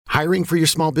Hiring for your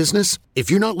small business?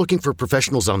 If you're not looking for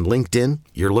professionals on LinkedIn,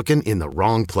 you're looking in the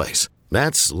wrong place.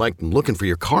 That's like looking for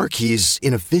your car keys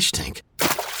in a fish tank.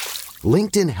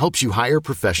 LinkedIn helps you hire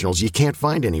professionals you can't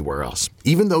find anywhere else,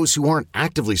 even those who aren't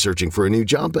actively searching for a new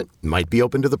job but might be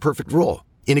open to the perfect role.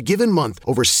 In a given month,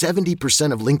 over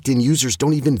 70% of LinkedIn users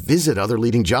don't even visit other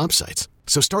leading job sites.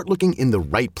 So start looking in the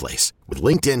right place. With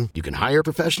LinkedIn, you can hire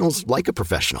professionals like a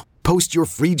professional. Post your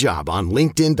free job on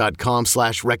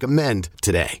linkedin.com/recommend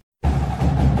today.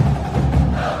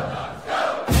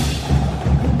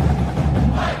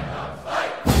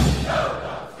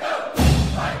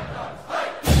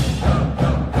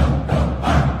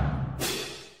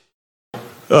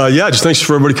 Just thanks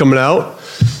for everybody coming out.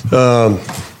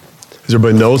 As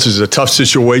everybody knows, this is a tough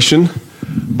situation,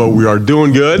 but we are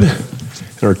doing good,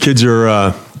 and our kids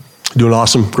are doing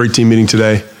awesome. Great team meeting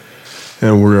today,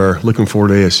 and we are looking forward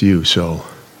to ASU, so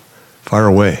fire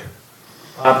away.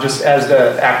 Just as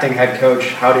the acting head coach,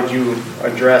 how did you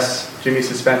address Jimmy's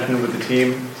suspension with the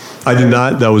team? I did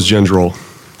not. That was Jen's role.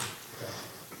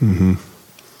 Mm-hmm.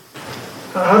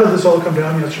 How did this all come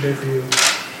down yesterday for you?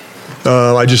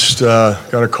 I just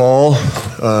got a call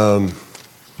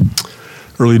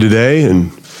early today,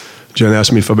 and Jen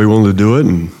asked me if I'd be willing to do it,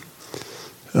 and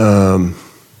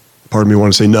part of me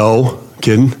wanted to say no,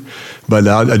 kidding, but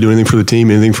I'd do anything for the team,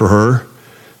 anything for her,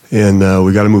 and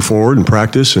we got to move forward and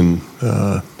practice, and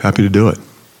happy to do it.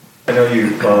 I know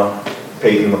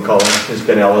Peyton McCullum has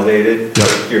been elevated. Yep.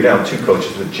 You're down 2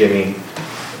 coaches with Jimmy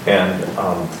and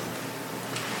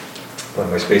what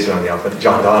am I spacing on the outfit?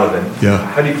 John Donovan. Yeah.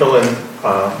 How do you fill in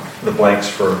the blanks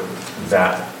for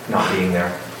that not being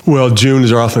there? Well, June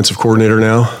is our offensive coordinator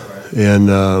now, and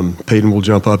Peyton will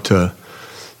jump up to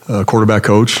quarterback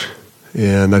coach,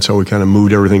 and that's how we kind of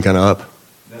moved everything kind of up.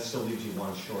 That still leaves you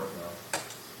 1 short,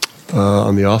 though.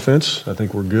 On the offense, I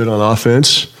think we're good on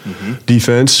offense. Mm-hmm.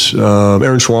 Defense,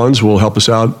 Aaron Schwans will help us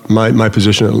out. My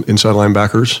position at inside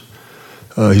linebackers.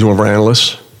 He's one of our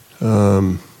analysts.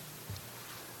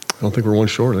 I don't think we're 1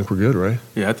 short. I think we're good, right?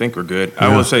 Yeah, I think we're good. Yeah.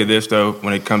 I will say this, though,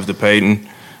 when it comes to Peyton,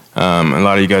 a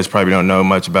lot of you guys probably don't know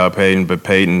much about Peyton, but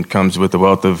Peyton comes with a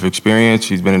wealth of experience.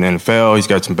 He's been in the NFL. He's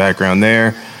got some background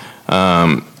there.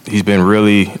 He's been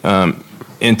really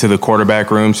into the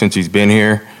quarterback room since he's been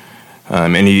here.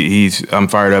 And I'm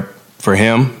fired up for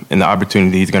him and the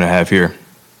opportunity he's going to have here.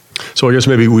 So I guess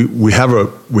maybe we have a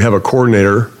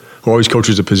coordinator who always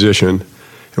coaches a position,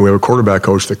 and we have a quarterback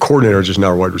coach. The coordinator is just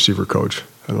now a wide receiver coach.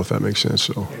 I don't know if that makes sense.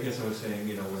 So I guess I was saying,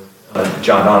 with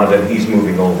John Donovan, he's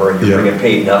moving over, and you're bringing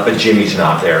Peyton up, but Jimmy's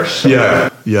not there. So. Yeah.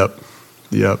 Yep.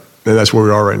 And that's where we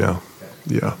are right now.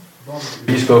 Yeah. Have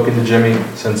you spoken to Jimmy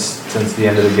since the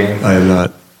end of the game? I have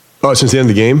not. Oh, since the end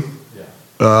of the game?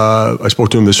 Yeah. I spoke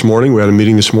to him this morning. We had a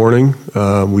meeting this morning.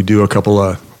 We do a couple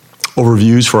of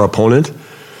overviews for our opponent,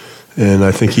 and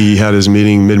I think he had his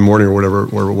meeting mid-morning or whatever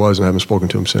it was, and I haven't spoken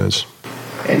to him since.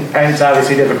 And it's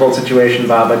obviously a difficult situation,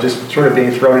 Bob, but just sort of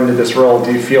being thrown into this role,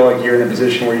 do you feel like you're in a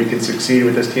position where you can succeed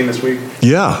with this team this week?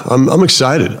 Yeah, I'm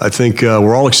excited. I think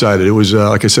we're all excited. It was,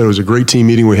 like I said, it was a great team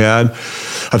meeting we had.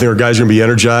 I think our guys are going to be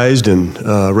energized and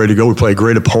ready to go. We play a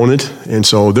great opponent, and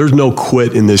so there's no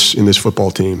quit in this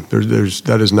football team.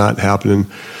 That is not happening.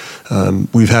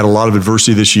 We've had a lot of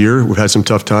adversity this year. We've had some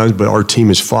tough times, but our team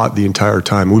has fought the entire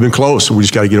time. We've been close, so we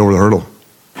just got to get over the hurdle.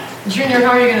 Junior,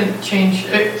 how are you going to change,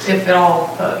 if at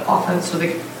all, the offense or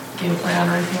the game plan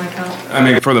or anything like that? I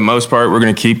mean, for the most part, we're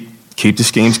going to keep the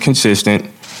schemes consistent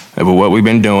with what we've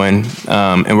been doing,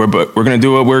 and we're going to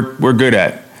do what we're good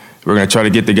at. We're going to try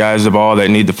to get the guys the ball that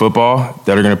need the football,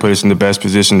 that are going to put us in the best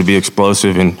position to be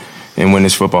explosive and win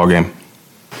this football game.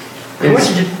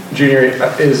 Junior,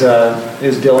 is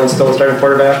Dylan still starting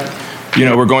quarterback?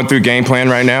 We're going through game plan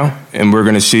right now, and we're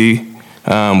going to see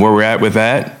where we're at with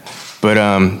that. But,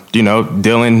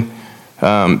 Dylan,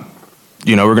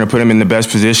 we're going to put him in the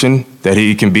best position that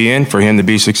he can be in for him to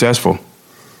be successful.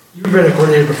 You've been a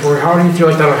coordinator before. How do you feel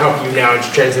like that'll help you now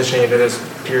just transitioning into this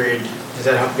period? Does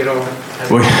that help get over?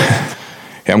 Yeah,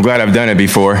 I'm glad I've done it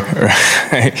before.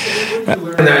 You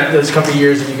learned that those couple of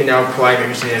years that you can now apply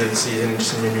maybe to the end of the season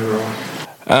just in your new role?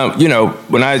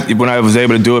 When I was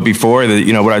able to do it before,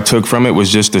 what I took from it was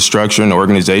just the structure and the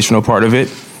organizational part of it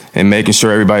and making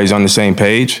sure everybody's on the same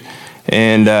page.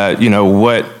 And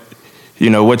what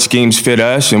schemes fit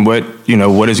us, and what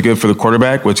is good for the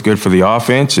quarterback, what's good for the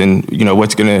offense, and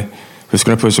what's gonna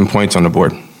put some points on the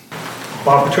board.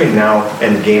 Bob, between now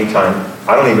and game time,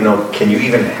 I don't even know, can you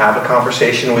even have a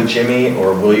conversation with Jimmy,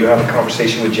 or will you have a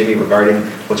conversation with Jimmy regarding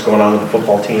what's going on with the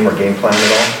football team or game plan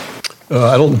at all?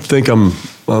 I don't think I'm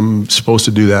supposed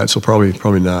to do that, so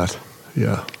probably not.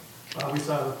 Yeah. We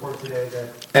saw a report today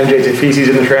that MJ Tafisi's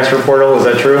in the transfer portal, is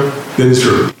that true? That is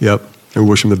true. Yep, and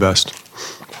wish him the best.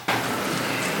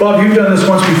 Bob, you've done this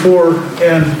once before,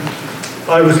 and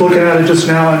I was looking at it just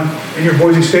now, and your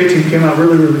Boise State team came out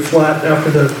really, really flat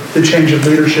after the change of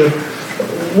leadership.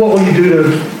 What will you do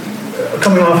to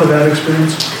coming off of that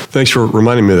experience? Thanks for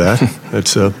reminding me of that.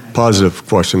 That's a positive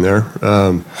question there.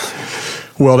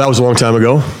 Well, that was a long time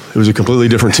ago. It was a completely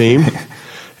different team.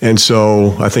 And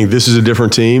so I think this is a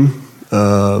different team,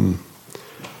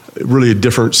 really a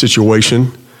different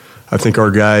situation. I think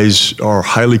our guys are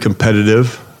highly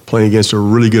competitive, playing against a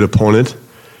really good opponent,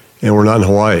 and we're not in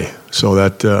Hawaii. So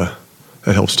that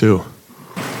helps too.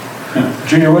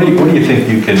 Junior, what do you think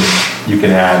you can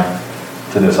add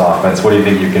to this offense? What do you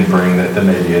think you can bring that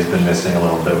maybe has been missing a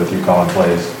little bit with you calling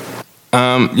plays?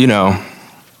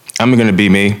 I'm going to be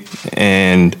me,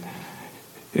 and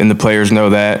the players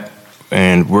know that,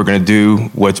 and we're going to do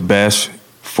what's best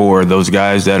for those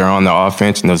guys that are on the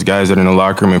offense and those guys that are in the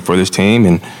locker room and for this team,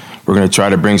 and we're going to try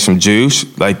to bring some juice.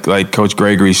 Like Coach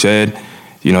Gregory said,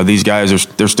 these guys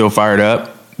they're still fired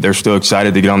up. They're still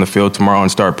excited to get on the field tomorrow and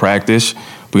start practice.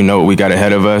 We know what we got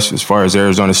ahead of us as far as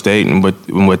Arizona State and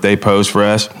what they pose for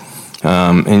us.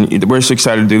 And we're just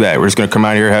excited to do that. We're just going to come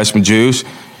out here, have some juice,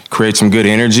 create some good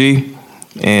energy,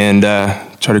 and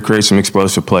try to create some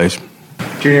explosive plays.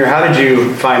 Junior, how did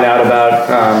you find out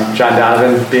about John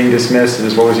Donovan being dismissed,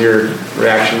 and what was your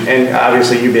reaction? And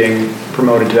obviously you being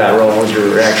promoted to that role, what was your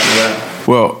reaction to that?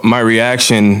 Well, my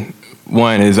reaction,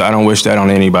 one, is I don't wish that on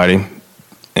anybody.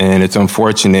 And it's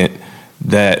unfortunate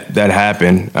that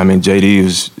happened. I mean,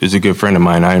 JD is a good friend of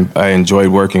mine. I enjoyed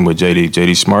working with JD.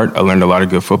 JD's smart. I learned a lot of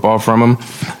good football from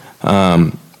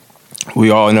him.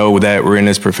 We all know that we're in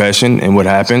this profession and what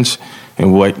happens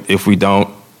and what if we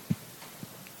don't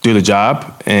do the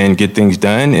job and get things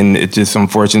done. And it's just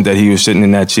unfortunate that he was sitting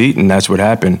in that seat, and that's what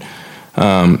happened.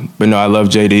 But no, I love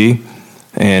JD,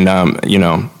 and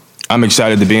I'm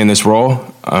excited to be in this role.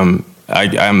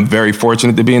 I'm very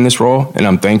fortunate to be in this role, and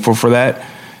I'm thankful for that.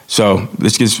 So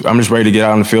I'm just ready to get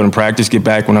out on the field and practice, get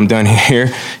back when I'm done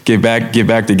here, get back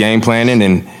to game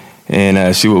planning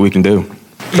and see what we can do.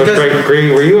 Coach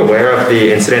Gregory, were you aware of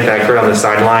the incident that occurred on the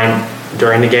sideline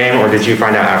during the game, or did you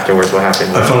find out afterwards what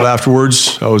happened? I found out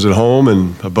afterwards. I was at home,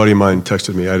 and a buddy of mine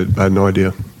texted me. I had no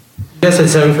idea. You guys had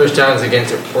 7 first downs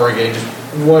against Oregon. Just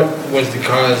what was the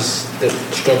cause that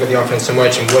struggled the offense so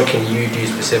much, and what can you do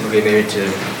specifically maybe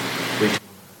to?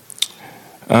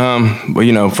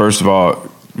 Well, first of all,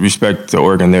 respect to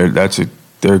Oregon. They're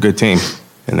a good team,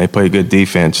 and they play good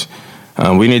defense.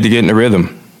 We need to get in the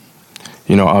rhythm,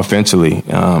 offensively.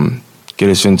 Get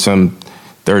us in some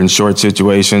third and short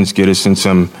situations, get us in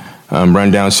some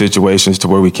rundown situations to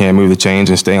where we can move the chains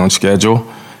and stay on schedule,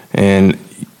 and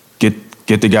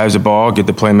get the guys the ball, get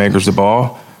the playmakers the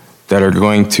ball that are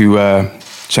going to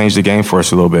change the game for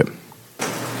us a little bit.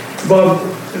 Bob,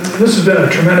 this has been a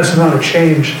tremendous amount of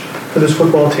change for this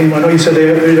football team. I know you said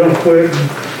they don't quit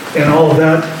and all of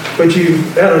that, but you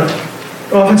had an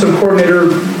offensive coordinator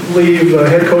leave, a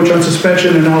head coach on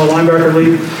suspension, and now a linebacker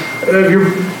leave.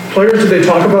 Your players, did they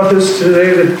talk about this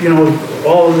today, that,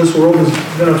 all of this world has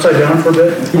been upside down for a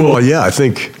bit? Well, yeah, I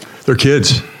think they're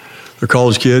kids. They're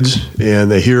college kids, and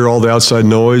they hear all the outside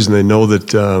noise, and they know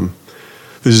that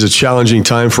this is a challenging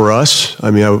time for us.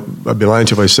 I mean, I'd be lying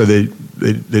to you if I said they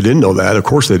didn't know that. Of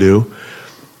course they do.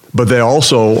 But they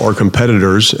also are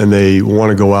competitors, and they want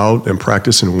to go out and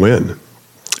practice and win.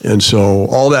 And so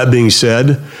all that being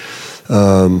said,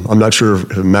 I'm not sure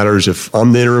if it matters if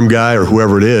I'm the interim guy or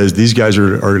whoever it is. These guys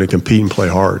are going to compete and play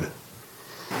hard.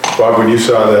 Bob, when you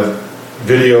saw the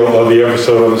video of the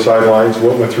episode on the sidelines,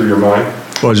 what went through your mind?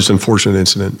 Well, just an unfortunate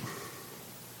incident.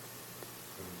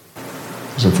 It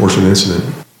was an unfortunate incident.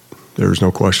 There's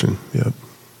no question. Yeah.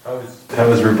 How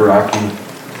was Ruperaki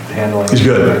handling it? He's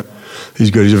good. He's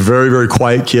good. He's a very, very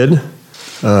quiet kid.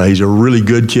 He's a really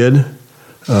good kid.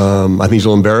 I think he's a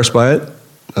little embarrassed by it,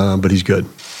 but he's good.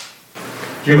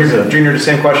 Junior, the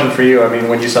same question for you. I mean,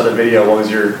 when you saw the video, what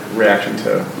was your reaction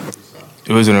to it?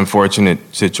 It was an unfortunate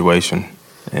situation,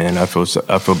 and I feel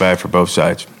bad for both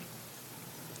sides.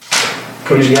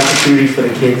 Coach, the opportunity for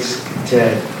the kids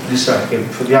to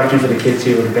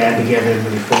band together and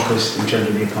really focus in terms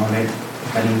of the opponent.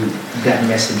 How do you that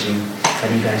messaging? How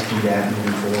do you guys do that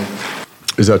moving forward?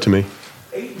 Is that to me?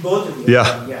 Both of you.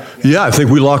 Yeah. I think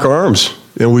we lock our arms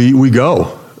and we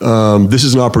go. This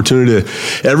is an opportunity.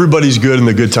 Everybody's good in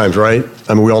the good times, right?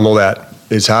 I mean, we all know that.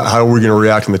 It's how are we going to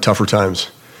react in the tougher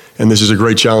times? And this is a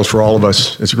great challenge for all of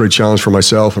us. It's a great challenge for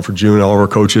myself and for June and all of our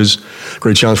coaches.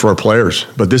 Great challenge for our players.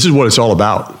 But this is what it's all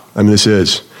about. I mean, this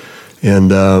is.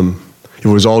 And if it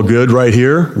was all good right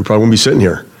here, we probably wouldn't be sitting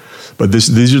here. But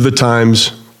these are the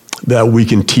times that we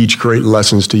can teach great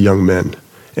lessons to young men,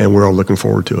 and we're all looking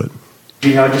forward to it.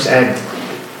 I'll just add,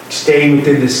 staying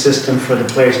within the system for the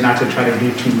players, not to try to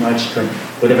do too much, but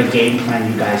whatever game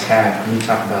plan you guys have, can you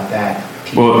talk about that?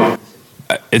 Well,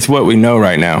 it's what we know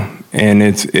right now, and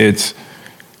it's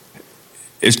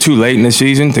too late in the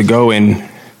season to go and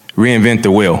reinvent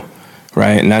the wheel,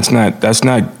 right? And that's not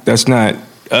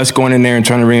us going in there and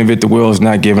trying to reinvent the wheel is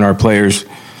not giving our players,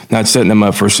 not setting them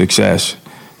up for success.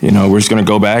 We're just going to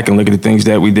go back and look at the things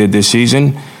that we did this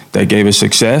season that gave us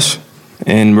success,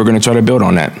 and we're going to try to build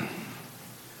on that.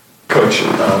 Coach,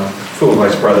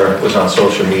 Fulghei's brother was on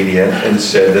social media and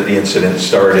said that the incident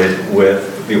started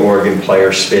with the Oregon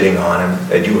player spitting on him.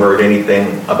 Had you heard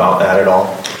anything about that at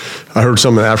all? I heard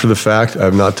something after the fact. I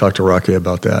have not talked to Rocky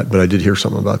about that, but I did hear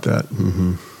something about that.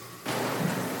 Mm-hmm.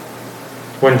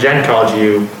 When Jen called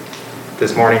you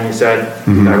this morning, you said,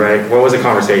 is that right? What was the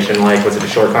conversation like? Was it a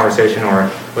short conversation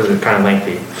or was it kind of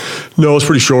lengthy? No, it was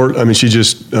pretty short. I mean, she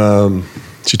just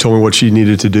she told me what she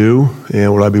needed to do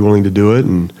and would I be willing to do it,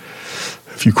 and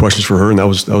a few questions for her, and that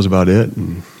was about it.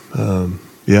 And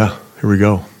yeah, here we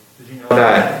go. Did you know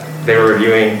that they were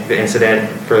reviewing the incident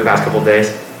for the past couple of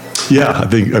days? Yeah,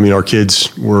 I mean, our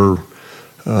kids were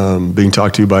being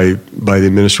talked to by the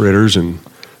administrators, and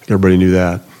everybody knew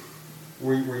that.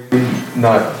 Were you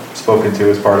not spoken to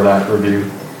as part of that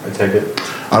review, I take it?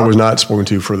 I was not spoken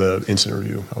to for the incident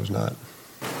review. I was not.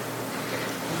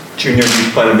 Junior, do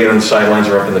you plan on being on the sidelines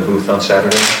or up in the booth on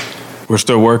Saturday? We're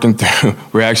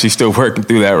actually still working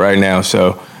through that right now.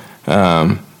 So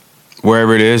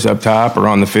wherever it is, up top or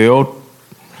on the field,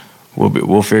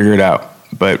 we'll figure it out.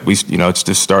 But it's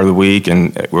the start of the week,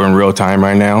 and we're in real time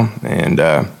right now, and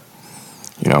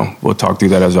we'll talk through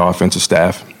that as an offensive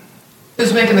staff.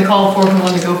 Who's making the call for him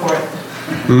when to go for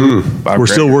it? We're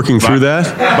still working through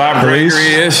that. Bob Gregory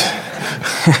is.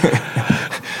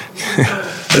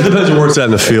 It depends on where it's at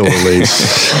in the field, at least.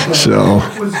 So.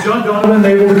 Was John Donovan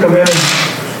able to come in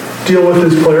and deal with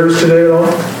his players today at all?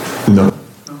 No.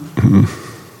 Mm-hmm.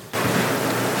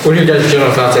 What are your guys'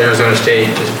 general thoughts at Arizona State?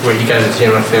 Just what you guys have seen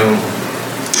on film?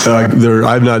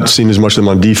 I've not seen as much of them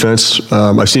on defense.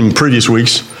 I've seen previous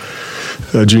weeks.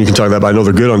 Junior can talk about that, but I know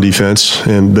they're good on defense,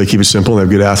 and they keep it simple, and they have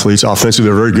good athletes. Offensively,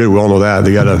 they're very good. We all know that.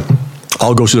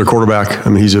 I'll go to their quarterback. I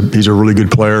mean, he's a really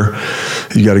good player.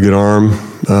 He's got a good arm.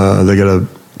 They got a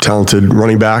talented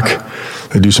running back.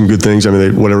 They do some good things. I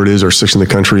mean, whatever it is, they're sixth in the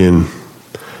country in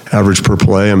average per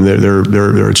play. I mean,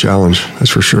 they're a challenge, that's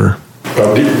for sure.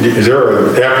 Is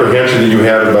there an apprehension that you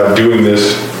had about doing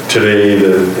this today,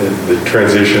 the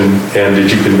transition, and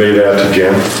did you convey that to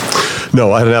Jen?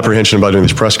 No, I had an apprehension about doing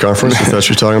this press conference, if that's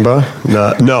what you're talking about.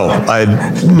 No,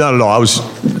 not at all.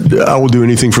 I will do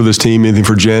anything for this team, anything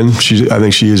for Jen. I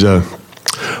think she is a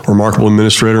remarkable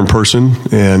administrator in person,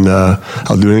 and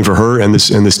I'll do anything for her and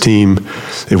this team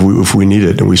if we need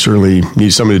it. And we certainly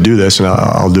need somebody to do this, and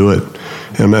I'll do it.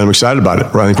 And I'm excited about it.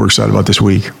 I think we're excited about this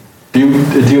week. Do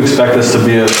you expect this to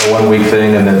be a 1 week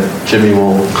thing, and that Jimmy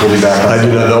will be back? I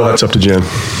do not know. That's up to Jen.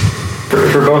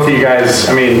 For both of you guys,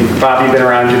 I mean, Bob, you've been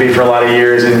around Jimmy for a lot of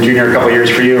years, and Junior a couple of years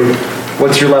for you.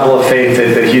 What's your level of faith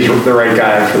that he's the right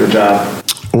guy for the job?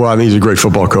 Well, I think he's a great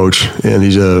football coach, and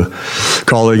he's a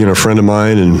colleague and a friend of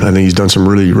mine, and I think he's done some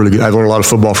really, really good. I've learned a lot of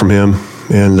football from him,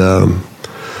 and I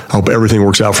hope everything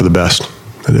works out for the best.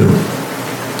 I do.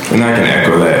 And I can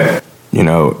echo that.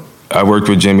 I worked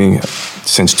with Jimmy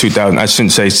since 2000. I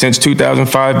shouldn't say since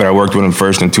 2005, but I worked with him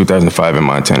first in 2005 at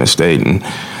Montana State, and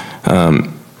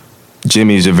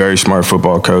Jimmy's a very smart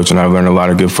football coach, and I've learned a lot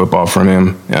of good football from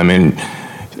him. I mean,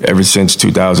 ever since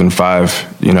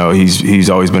 2005, he's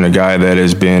always been a guy that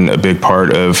has been a big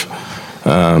part of,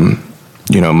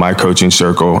 my coaching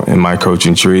circle and my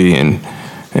coaching tree, and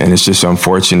it's just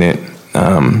unfortunate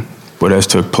what has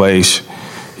took place,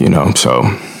 so.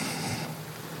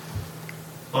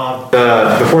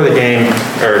 Before the game,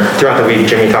 or throughout the week,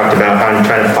 Jimmy talked about how I'm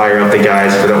trying to fire up the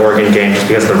guys for the Oregon game just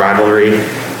because of the rivalry.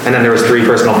 And then there was 3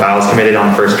 personal fouls committed on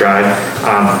the first drive.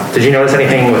 Did you notice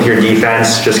anything with your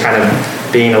defense just kind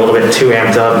of being a little bit too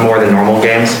amped up more than normal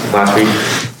games last week?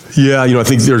 Yeah, I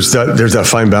think there's that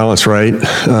fine balance, right?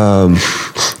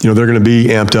 They're going to be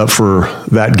amped up for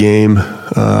that game,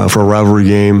 for a rivalry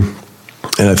game,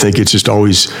 and I think it's just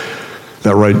always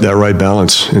that right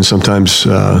balance. And sometimes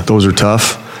those are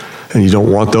tough, and you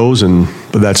don't want those,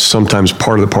 but that's sometimes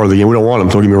part of the game. We don't want them.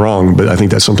 Don't get me wrong, but I think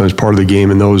that's sometimes part of the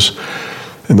game in those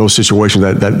situations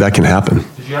that can happen.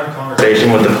 Did you have a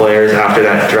conversation with the players after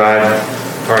that drive?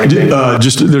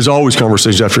 There's always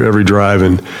conversations after every drive,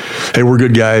 and hey, we're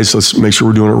good guys. Let's make sure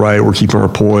we're doing it right. We're keeping our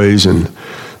poise and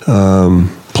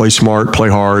play smart, play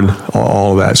hard,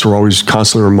 all of that. So we're always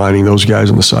constantly reminding those guys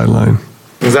on the sideline.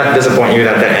 Does that disappoint you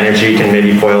that that energy can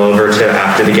maybe boil over to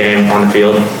after the game on the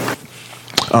field?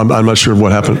 I'm not sure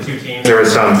what happened. The two teams, there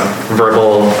was some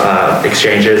verbal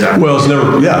exchanges. Well,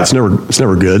 it's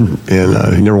never good,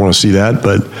 and you never want to see that.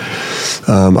 But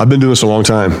I've been doing this a long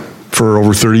time, for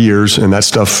over 30 years, and that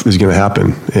stuff is going to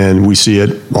happen, and we see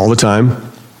it all the time.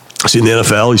 You see it in the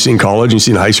NFL, you see it in college, you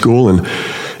see it in high school,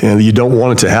 and you don't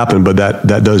want it to happen, but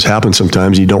that does happen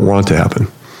sometimes. You don't want it to happen.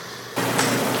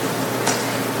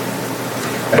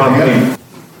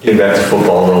 Getting back to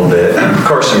football a little bit,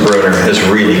 Carson Bruner has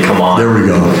really come on. There we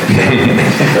go.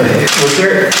 Was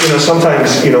there,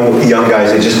 sometimes, young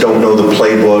guys, they just don't know the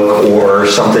playbook or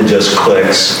something just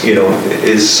clicks.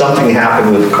 Is something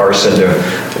happened with Carson to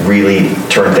really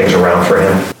turn things around for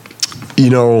him?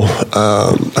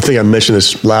 I think I mentioned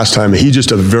this last time. He's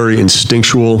just a very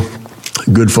instinctual,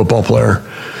 good football player.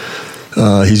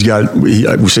 He's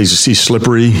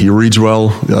slippery. He reads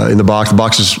well in the box. The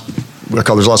box is, there's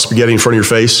a lot of spaghetti in front of your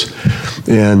face,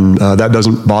 and that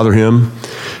doesn't bother him.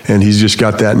 And he's just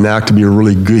got that knack to be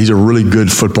he's a really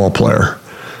good football player.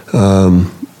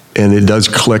 And it does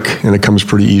click, and it comes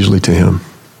pretty easily to him.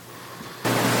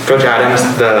 Coach Adams,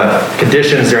 the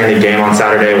conditions during the game on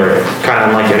Saturday were kind of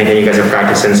unlike anything you guys are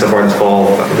practicing so far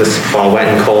this fall, wet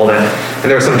and cold. And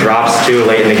there were some drops, too,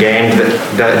 late in the game. Did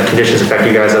the conditions affect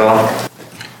you guys at all?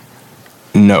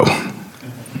 No.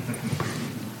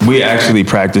 We actually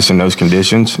practice in those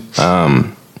conditions.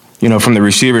 From the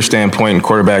receiver standpoint and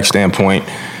quarterback standpoint,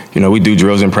 we do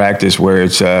drills in practice where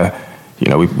it's,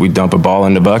 we dump a ball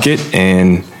in the bucket,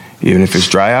 and even if it's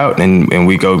dry out, and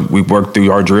we work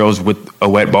through our drills with a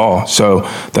wet ball. So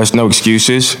that's no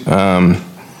excuses.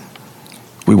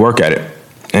 We work at it,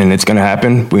 and it's going to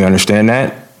happen. We understand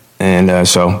that, and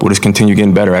so we'll just continue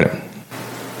getting better at it.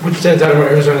 What stands out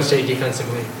about Arizona State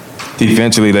defensively?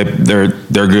 Defensively,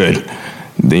 they're good.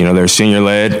 They're senior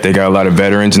led. They got a lot of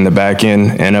veterans in the back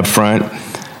end and up front.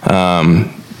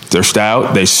 They're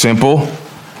stout. They're simple.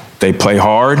 They play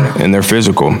hard, and they're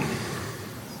physical.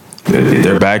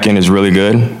 Their back end is really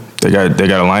good. They got a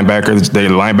linebacker.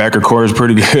 Their linebacker core is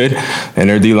pretty good, and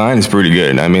their D line is pretty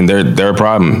good. I mean, they're a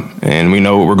problem, and we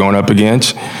know what we're going up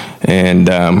against, and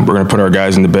we're going to put our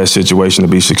guys in the best situation to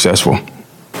be successful.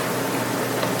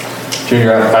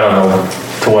 Junior, I don't know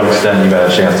to what extent you've had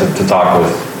a chance to talk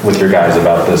with your guys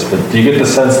about this, but do you get the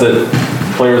sense that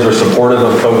players are supportive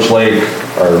of Coach Lake,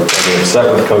 or are they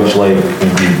upset with Coach Lake?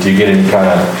 Do you get any kind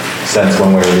of sense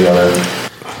one way or the other?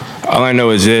 All I know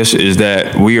is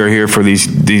that we are here for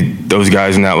those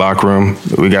guys in that locker room.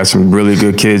 We got some really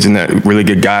good kids really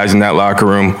good guys in that locker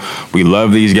room. We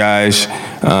love these guys,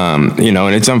 and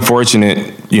it's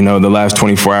unfortunate, the last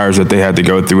 24 hours that they had to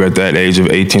go through at that age of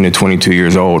 18 to 22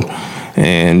 years old.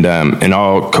 And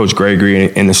all Coach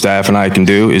Gregory and the staff and I can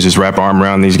do is just wrap our arm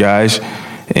around these guys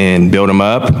and build them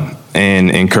up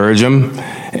and encourage them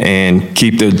and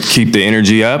keep the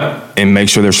energy up and make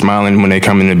sure they're smiling when they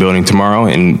come in the building tomorrow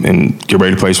and get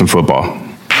ready to play some football.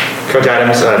 Coach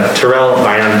Adams, Terrell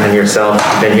Bynum and yourself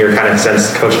have been here kind of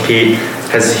since Coach Pete.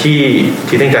 Do you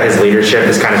think that his leadership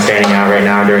is kind of standing out right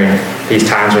now during these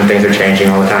times when things are changing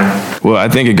all the time? Well, I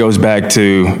think it goes back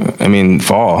to,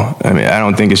 fall. I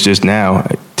don't think it's just now.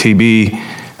 TB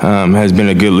has been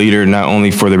a good leader, not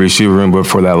only for the receiver room, but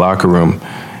for that locker room.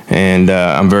 And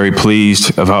I'm very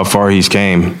pleased of how far he's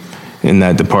came in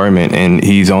that department, and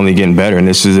he's only getting better. And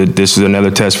this is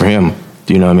another test for him,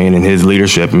 and his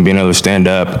leadership and being able to stand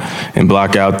up and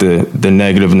block out the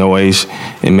negative noise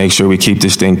and make sure we keep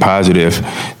this thing positive.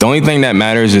 The only thing that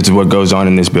matters is what goes on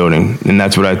in this building, and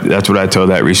that's what I tell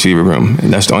that receiver room.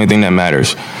 And that's the only thing that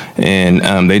matters.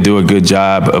 And they do a good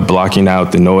job of blocking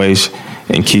out the noise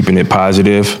and keeping it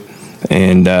positive.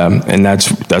 And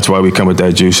that's why we come with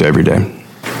that juice every day.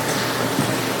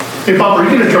 Hey, Pop, are you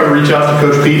going to try to reach out to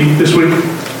Coach Pete this week?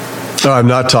 I've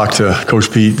not talked to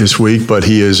Coach Pete this week, but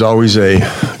he is always a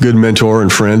good mentor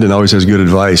and friend and always has good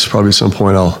advice. Probably at some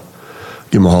point I'll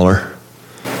give him a holler.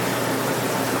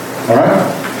 All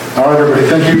right, everybody.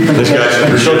 Thank you. Thanks, guys.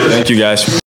 Appreciate it. Thank you,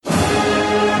 guys.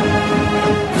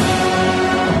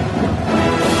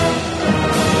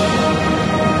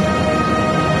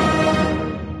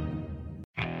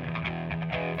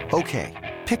 Okay,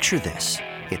 picture this.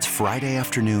 It's Friday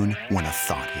afternoon when a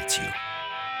thought hits you.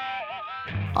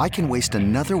 I can waste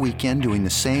another weekend doing the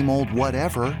same old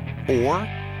whatever, or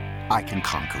I can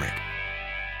conquer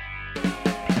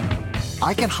it.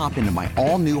 I can hop into my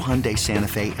all-new Hyundai Santa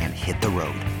Fe and hit the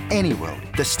road. Any road.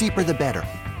 The steeper, the better.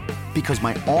 Because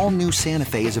my all-new Santa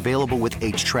Fe is available with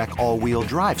H-Track all-wheel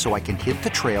drive, so I can hit the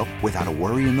trail without a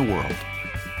worry in the world.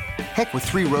 Heck, with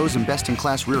 3 rows and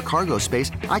best-in-class rear cargo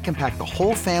space, I can pack the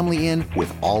whole family in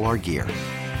with all our gear.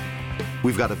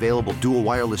 We've got available dual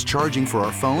wireless charging for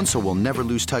our phones, so we'll never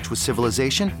lose touch with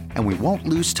civilization, and we won't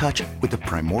lose touch with the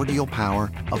primordial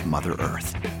power of Mother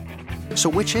Earth. So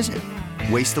which is it?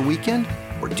 Waste the weekend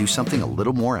or do something a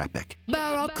little more epic?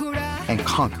 And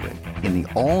conquer it in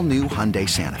the all-new Hyundai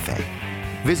Santa Fe.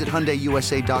 Visit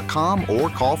HyundaiUSA.com or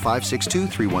call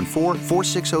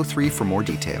 562-314-4603 for more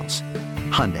details.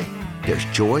 Hyundai, there's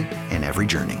joy in every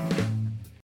journey.